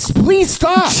 Please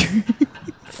stop.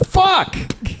 Fuck.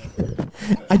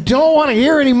 I don't want to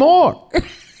hear anymore.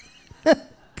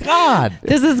 God.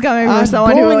 This is coming from I'm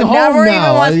someone who going home never even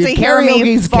now. wants to hear me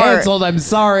Karaoke's fart. canceled. I'm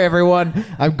sorry, everyone.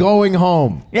 I'm going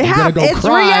home. I'm gonna go It's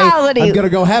cry. reality. I'm gonna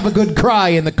go have a good cry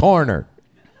in the corner.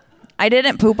 I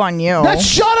didn't poop on you.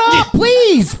 Shut up,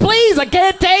 please. I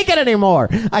can't take it anymore.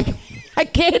 I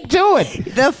can't do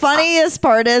it. The funniest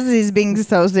part is he's being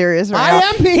so serious right I now.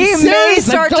 am being he serious. may I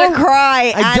start to don't-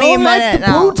 cry I any don't like minute the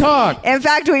now. poo talk. In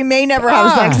fact, we may never have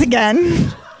Ah. sex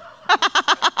again.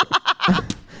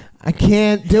 I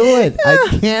can't do it.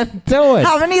 I can't do it.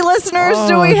 How many listeners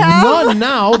do we Oh, have? None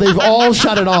now. They've all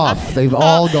shut it off. They've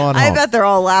all gone home. I bet they're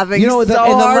all laughing You know, so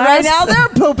in the hard right last- now. They're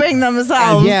pooping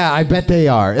themselves. Yeah, I bet they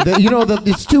are.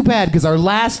 It's too bad because our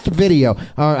last video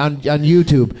on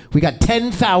YouTube, we got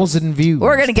 10,000 views.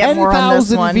 We're going to get more on this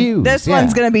 10,000 one. views. This Yeah.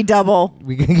 one's going to be double.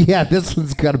 Yeah, this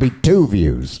one's got to be 2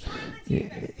 views.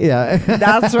 Yeah.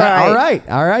 That's right.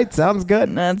 All right. Sounds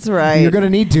good. That's right. You're going to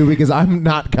need to because I'm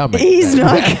not coming. He's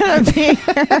not going to be.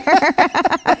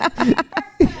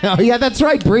 Oh, yeah, that's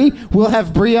right, Bree. We'll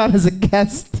have Bree on as a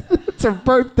guest. It's her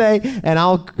birthday, and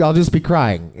I'll just be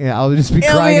crying. Yeah, I'll just be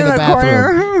It'll crying be in the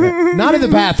bathroom. corner. Not in the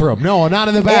bathroom. No, not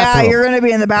in the Yeah, bathroom. you're going to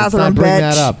be in the Let's bathroom, not bring bitch.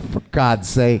 that up, for God's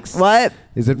sakes. What?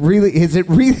 Is it really?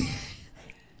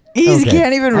 He Okay.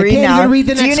 can't even read I can't now. even read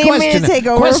the Do you next need question. me to take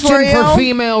over Question for you?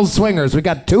 female swingers. We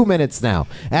got 2 minutes now.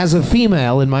 As a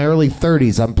female in my early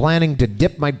 30s, I'm planning to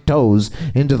dip my toes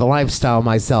into the lifestyle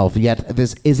myself, yet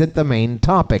this isn't the main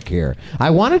topic here. I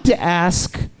wanted to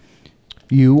ask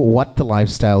you what the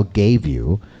lifestyle gave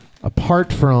you,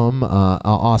 apart from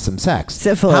awesome sex.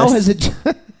 Syphilis. How has it...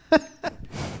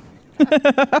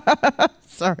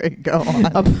 Sorry, go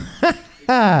on.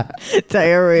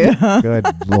 Diarrhea. Good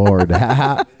Lord.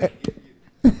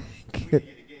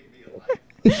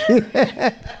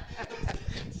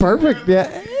 Perfect.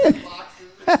 Yeah.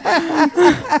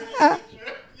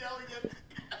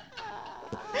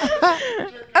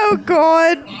 Oh,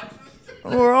 God.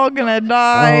 We're all going to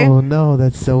die. Oh, no.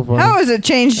 That's so funny. How has it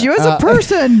changed you as a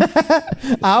person?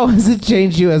 How has it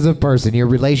changed you as a person? Your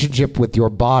relationship with your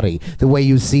body, the way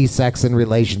you see sex and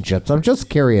relationships. I'm just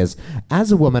curious.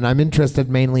 As a woman, I'm interested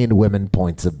mainly in women's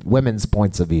points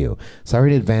of view.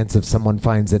 Sorry in advance if someone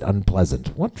finds it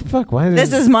unpleasant. What the fuck? Why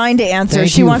This is mine to answer. Thank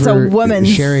She you wants a for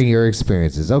woman's. sharing your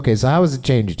experiences. Okay, so how has it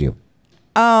changed you?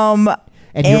 And your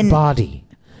and- body.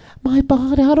 My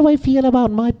body. How do I feel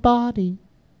about my body?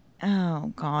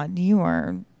 Oh, God. You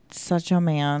are such a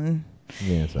man.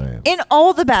 Yes, I am. In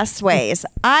all the best ways.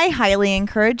 I highly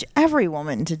encourage every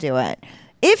woman to do it.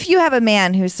 If you have a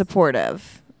man who's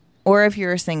supportive, or if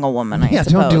you're a single woman, I Yeah,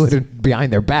 suppose. don't do it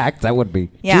behind their back. That would be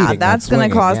Yeah, cheating, that's not going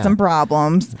to swinging, cause yeah. some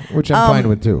problems. Which I'm fine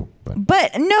with too.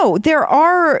 But no, there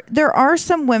are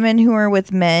some women who are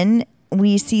with men.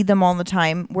 We see them all the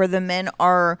time where the men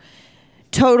are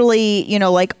totally,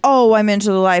 like, oh, I'm into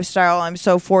the lifestyle. I'm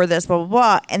so for this, blah, blah,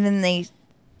 blah. And then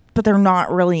but they're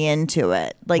not really into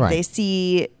it. Like Right.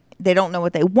 they don't know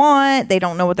what they want. They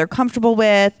don't know what they're comfortable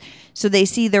with. So they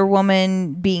see their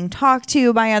woman being talked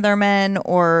to by other men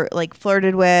or like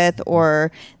flirted with,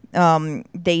 or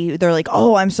they're like,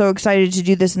 oh, I'm so excited to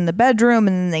do this in the bedroom,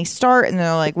 and then they start and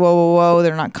they're like, whoa,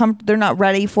 they're not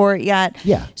ready for it yet.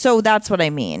 Yeah. So that's what I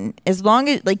mean. As long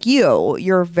as like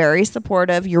you're very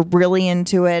supportive, you're really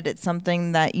into it. It's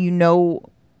something that you know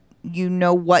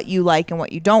what you like and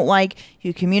what you don't like.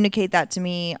 You communicate that to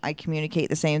me. I communicate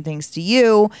the same things to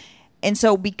you. And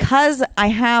so because I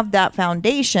have that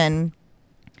foundation,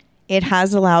 it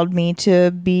has allowed me to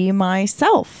be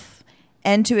myself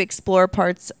and to explore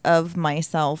parts of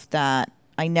myself that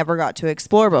I never got to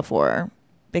explore before.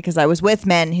 because I was with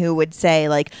men who would say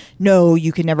like, no,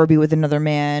 you can never be with another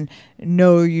man.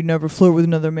 No, you never flirt with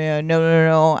another man.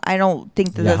 No. I don't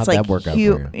think that Yeah, that's how'd like that work out for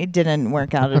you? It didn't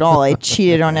work out at all. I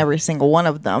cheated on every single one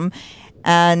of them.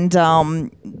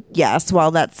 And yes,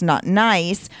 while that's not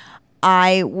nice,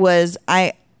 I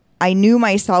knew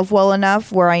myself well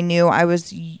enough where I knew I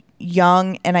was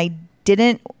young and I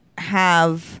didn't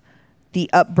have the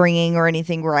upbringing or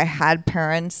anything where I had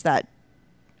parents that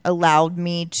allowed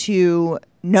me to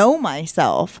know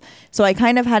myself. So I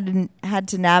kind of had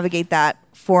to navigate that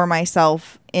for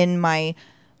myself in my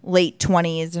late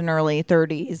 20s and early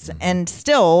 30s. And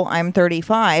still, I'm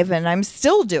 35 and I'm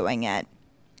still doing it.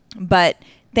 But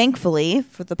thankfully,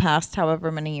 for the past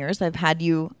however many years, I've had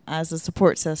you as a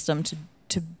support system to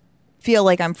feel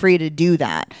like I'm free to do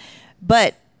that.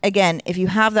 But again, if you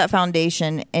have that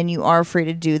foundation and you are free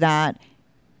to do that,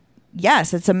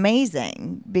 yes, it's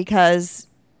amazing because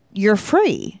you're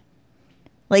free.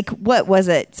 Like, what was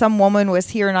it? Some woman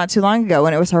was here not too long ago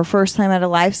and it was her first time at a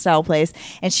lifestyle place.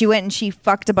 And she went and she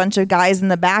fucked a bunch of guys in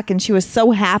the back and she was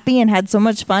so happy and had so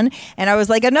much fun. And I was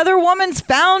like, another woman's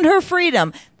found her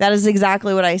freedom. That is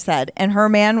exactly what I said. And her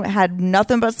man had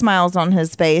nothing but smiles on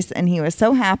his face and he was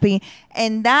so happy.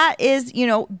 And that is,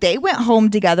 they went home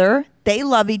together. They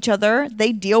love each other.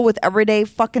 They deal with everyday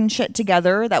fucking shit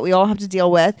together that we all have to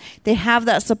deal with. They have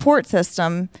that support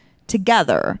system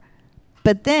together.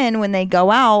 But then when they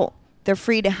go out, they're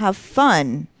free to have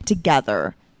fun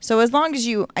together. So as long as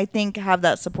you, I think, have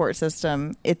that support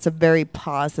system, it's a very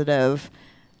positive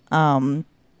thing.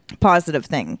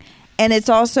 And it's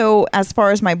also, as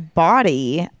far as my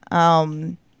body,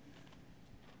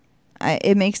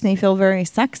 it makes me feel very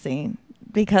sexy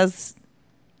because,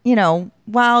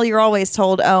 while you're always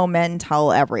told, oh, men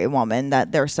tell every woman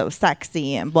that they're so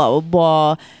sexy and blah, blah,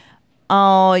 blah.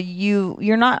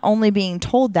 You're not only being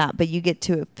told that, but you get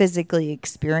to physically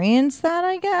experience that,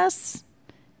 I guess.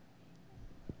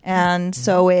 And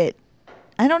so it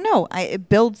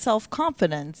builds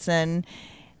self-confidence and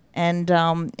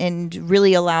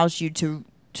really allows you to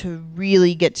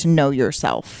really get to know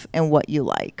yourself and what you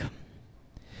like.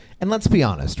 And let's be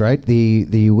honest, right?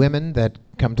 The women that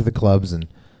come to the clubs and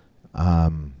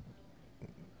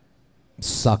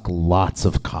suck lots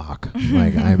of cock.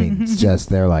 Like, I mean, it's just,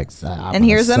 they're like, and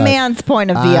here's a man's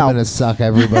point of view. I'm going to suck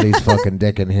everybody's fucking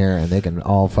dick in here and they can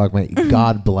all fuck me.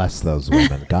 God bless those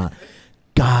women.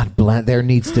 God bless. There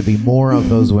needs to be more of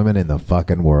those women in the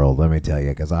fucking world, let me tell you,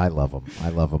 because I love them. I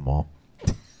love them all.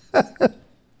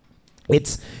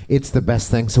 It's the best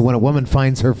thing. So when a woman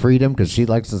finds her freedom because she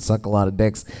likes to suck a lot of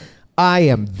dicks, I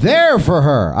am there for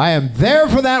her. I am there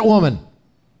for that woman.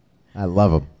 I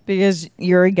love them. Because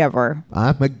you're a giver.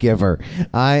 I'm a giver.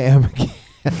 I am a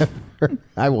giver.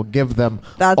 I will give them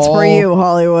That's for you,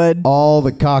 Hollywood. all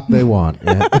the cock they want.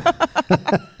 Yeah.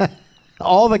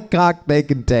 All the cock they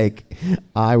can take,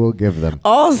 I will give them.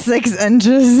 All 6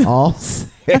 inches. All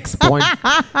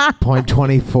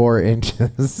 6.24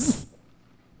 inches.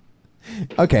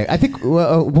 Okay, I think,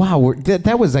 wow,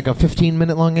 that was like a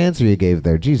 15-minute long answer you gave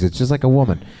there. Jeez, it's just like a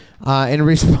woman. In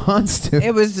response to...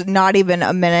 It was not even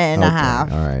a minute and a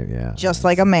half. All right, yeah. Just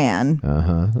like a man.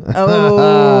 Uh-huh.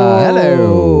 Oh.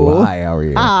 Hello. Hi, how are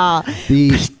you? Ah.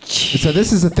 So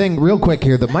this is the thing, real quick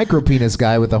here. The micropenis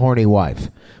guy with the horny wife.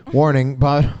 Warning,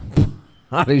 body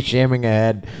shaming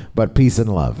ahead, but peace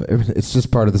and love. It's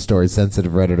just part of the story.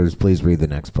 Sensitive Redditors, please read the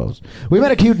next post. We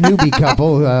met a cute newbie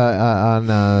couple on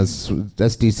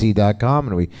SDC.com,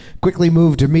 and we quickly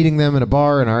moved to meeting them in a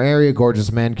bar in our area. Gorgeous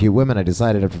man, cute women. I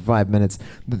decided after 5 minutes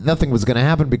that nothing was going to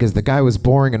happen because the guy was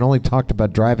boring and only talked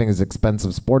about driving his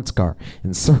expensive sports car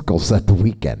in circles at the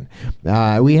weekend.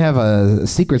 We have a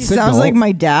secret signal. Sounds like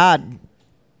my dad.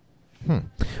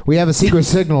 We have a secret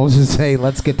signal to say,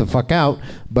 let's get the fuck out,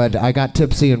 but I got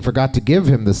tipsy and forgot to give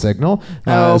him the signal.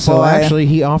 So boy. actually,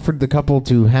 he offered the couple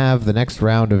to have the next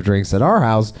round of drinks at our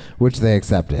house, which they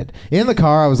accepted. In the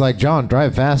car, I was like, John,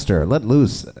 drive faster. Let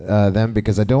loose them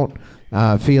because I don't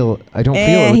feel it with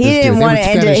he this didn't dude. want They to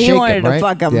were kinda he shaken, wanted to right?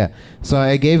 fuck him. Yeah. So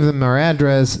I gave them their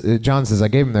address. John says, I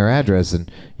gave them their address, and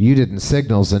you didn't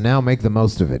signal, so now make the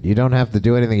most of it. You don't have to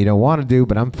do anything you don't want to do,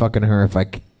 but I'm fucking her if I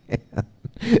can.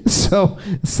 So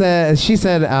she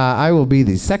said, I will be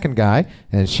the second guy,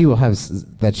 and she will have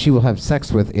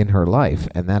sex with in her life,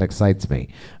 and that excites me.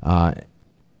 I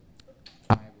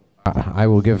I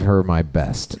will give her my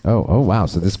best. Oh, wow.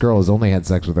 So this girl has only had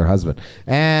sex with her husband.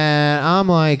 And I'm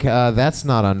like, that's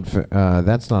not unfair.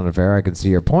 That's not unfair. I can see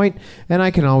your point, and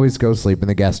I can always go sleep in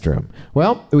the guest room.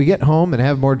 Well, we get home and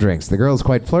have more drinks. The girl is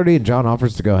quite flirty, and John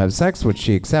offers to go have sex, which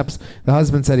she accepts. The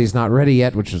husband said he's not ready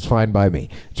yet, which was fine by me.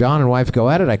 John and wife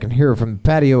go at it. I can hear her from the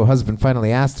patio. Husband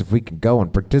finally asked if we could go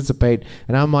and participate,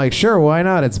 and I'm like, sure, why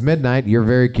not? It's midnight. You're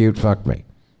very cute. Fuck me.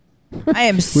 I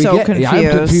am so confused.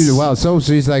 I'm confused. Wow. So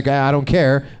she's like, I don't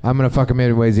care. I'm going to fuck him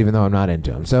anyways, even though I'm not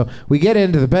into him. So we get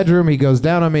into the bedroom. He goes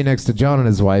down on me next to John and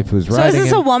his wife, who's riding So is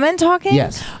this him. a woman talking?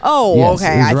 Yes. Oh, yes.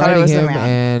 okay. He's I thought it riding was the him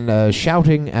man. and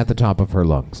shouting at the top of her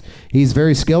lungs. He's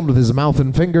very skilled with his mouth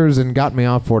and fingers and got me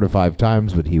off 4 to 5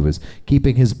 times, but he was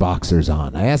keeping his boxers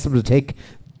on. I asked him to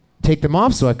take them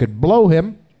off so I could blow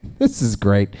him. This is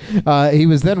great. He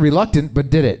was then reluctant, but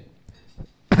did it.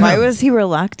 Why was he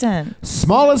reluctant?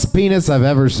 Smallest penis I've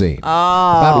ever seen. Oh.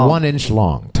 About 1 inch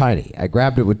long. Tiny. I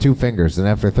grabbed it with 2 fingers, and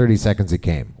after 30 seconds it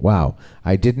came. Wow.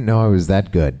 I didn't know I was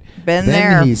that good. Been then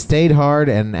there. He stayed hard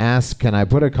and asked, can I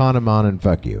put a condom on and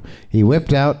fuck you? He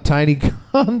whipped out tiny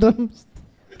condoms.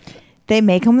 They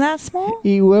make them that small?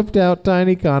 He whipped out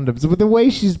tiny condoms. But the way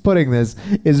she's putting this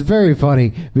is very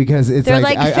funny because it's They're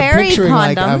like I'm fairy picturing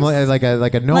condoms. like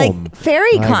a gnome. Like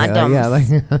fairy condoms.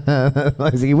 Yeah,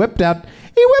 like he whipped out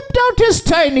his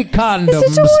tiny condoms.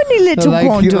 It's a tiny little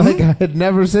condom. Like I had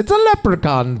never seen. It's a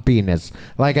leprechaun penis.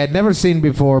 Like I'd never seen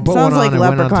before. Put Sounds one like on and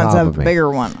went on leprechauns top have of me. a bigger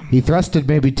one. He thrusted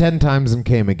maybe 10 times and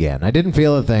came again. I didn't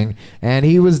feel a thing, and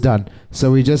he was done.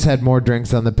 So we just had more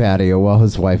drinks on the patio while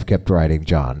his wife kept riding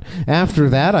John. After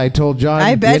that, I told John...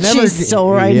 I bet she's still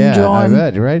riding John. I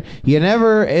bet, right? You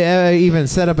never even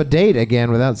set up a date again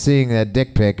without seeing that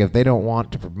dick pic. If they don't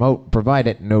want to provide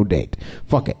it, no date.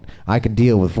 Fuck it. I can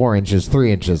deal with 4 inches, 3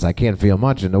 inches. I can't feel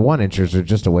much, and the 1 inches are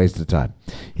just a waste of time.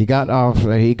 He got me off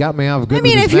good I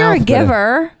mean, with his if you're a mouth,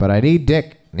 giver... But I need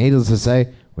dick. Needless to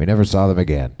say... We never saw them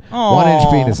again. Aww. 1 inch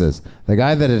penises. The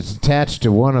guy that is attached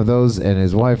to one of those and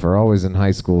his wife are always in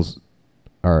high schools,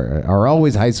 are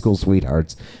always high school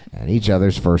sweethearts, and each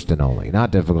other's first and only.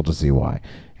 Not difficult to see why.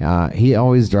 He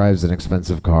always drives an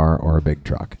expensive car or a big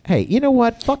truck. Hey, you know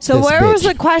what? Fuck So this where bitch. was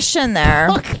the question there?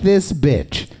 Fuck this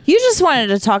bitch. You just wanted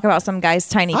to talk about some guy's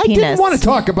tiny I penis. didn't want to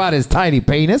talk about his tiny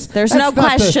penis. There's That's no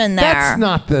not question there. That's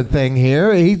not the thing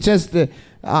here. He just...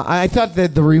 I thought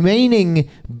that the remaining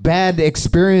bad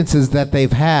experiences that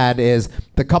they've had is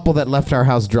the couple that left our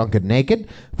house drunk and naked,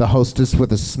 the hostess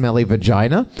with a smelly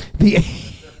vagina, the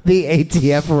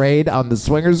ATF raid on the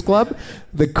swingers club,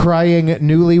 the crying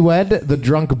newlywed, the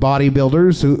drunk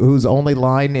bodybuilders whose only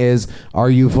line is,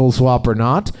 are you full swap or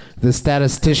not, the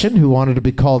statistician who wanted to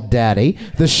be called daddy,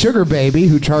 the sugar baby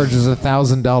who charges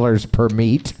 $1,000 per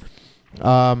meet,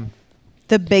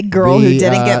 The big girl who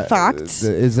didn't get fucked.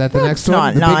 Is that the That's next one?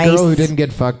 not The nice. big girl who didn't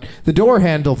get fucked. The door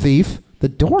handle thief. The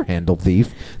door handle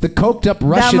thief. The coked up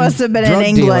Russian must have been in drug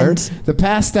England. dealer. The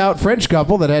passed out French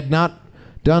couple that had not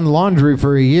done laundry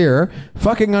for a year.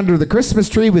 Fucking under the Christmas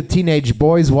tree with teenage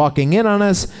boys walking in on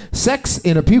us. Sex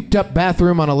in a puked up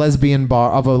bathroom on a lesbian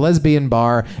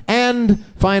bar. And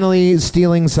finally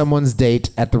stealing someone's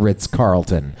date at the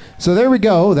Ritz-Carlton. So there we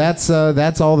go. That's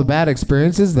all the bad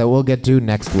experiences that we'll get to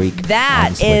next week. That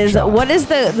on is Slingshot.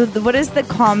 what is the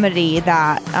comedy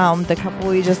that the couple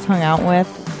we just hung out with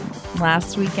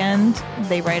last weekend?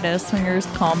 They write a swingers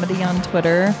comedy on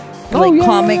Twitter,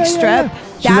 comic strip.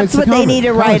 She That's writes what the they need to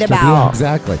comic write strip. about. Yeah,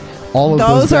 exactly. All of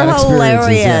Those are bad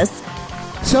experiences, yeah.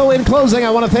 hilarious. So in closing,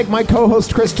 I want to thank my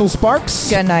co-host Crystal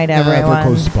Sparks. Good night, For everyone.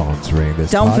 co-sponsoring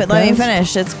this Don't podcast. let me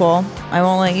finish. It's cool. I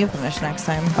won't let you finish next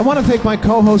time. I want to thank my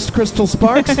co-host Crystal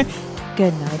Sparks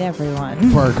Good night,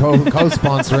 everyone. for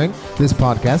co-sponsoring this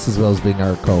podcast, as well as being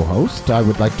our co-host. I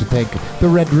would like to thank the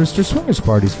Red Rooster Swingers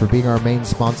Parties for being our main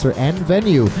sponsor and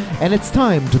venue. And it's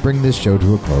time to bring this show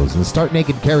to a close and start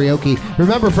naked karaoke.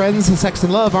 Remember, friends, sex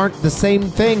and love aren't the same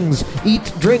things.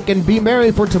 Eat, drink, and be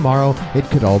merry, for tomorrow it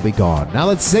could all be gone. Now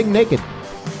let's sing naked.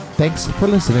 Thanks for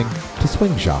listening to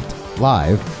Swing Shot,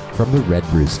 live from the Red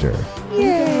Rooster.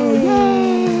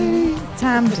 Yay!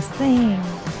 Time to sing.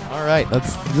 All right,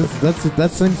 let's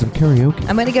sing some karaoke.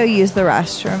 I'm gonna go use the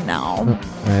restroom now. All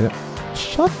right.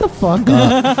 Shut the fuck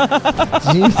up.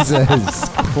 Jesus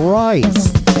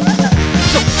Christ.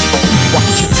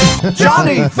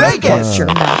 Johnny Vegas! Your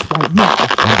mouth right now.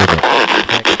 I did it.